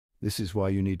This is why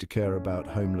you need to care about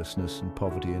homelessness and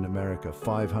poverty in America.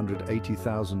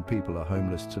 580,000 people are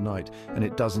homeless tonight, and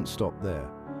it doesn't stop there.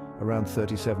 Around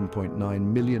 37.9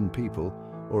 million people,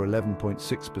 or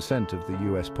 11.6% of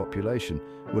the US population,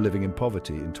 were living in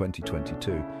poverty in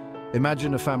 2022.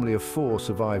 Imagine a family of four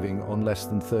surviving on less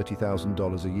than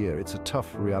 $30,000 a year. It's a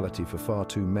tough reality for far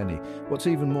too many. What's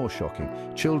even more shocking,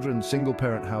 children,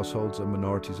 single-parent households, and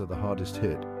minorities are the hardest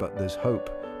hit, but there's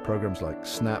hope. Programs like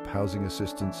SNAP, housing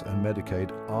assistance, and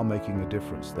Medicaid are making a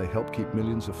difference. They help keep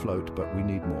millions afloat, but we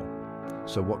need more.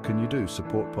 So what can you do?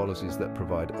 Support policies that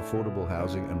provide affordable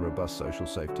housing and robust social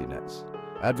safety nets.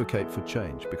 Advocate for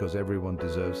change, because everyone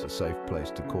deserves a safe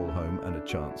place to call home and a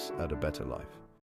chance at a better life.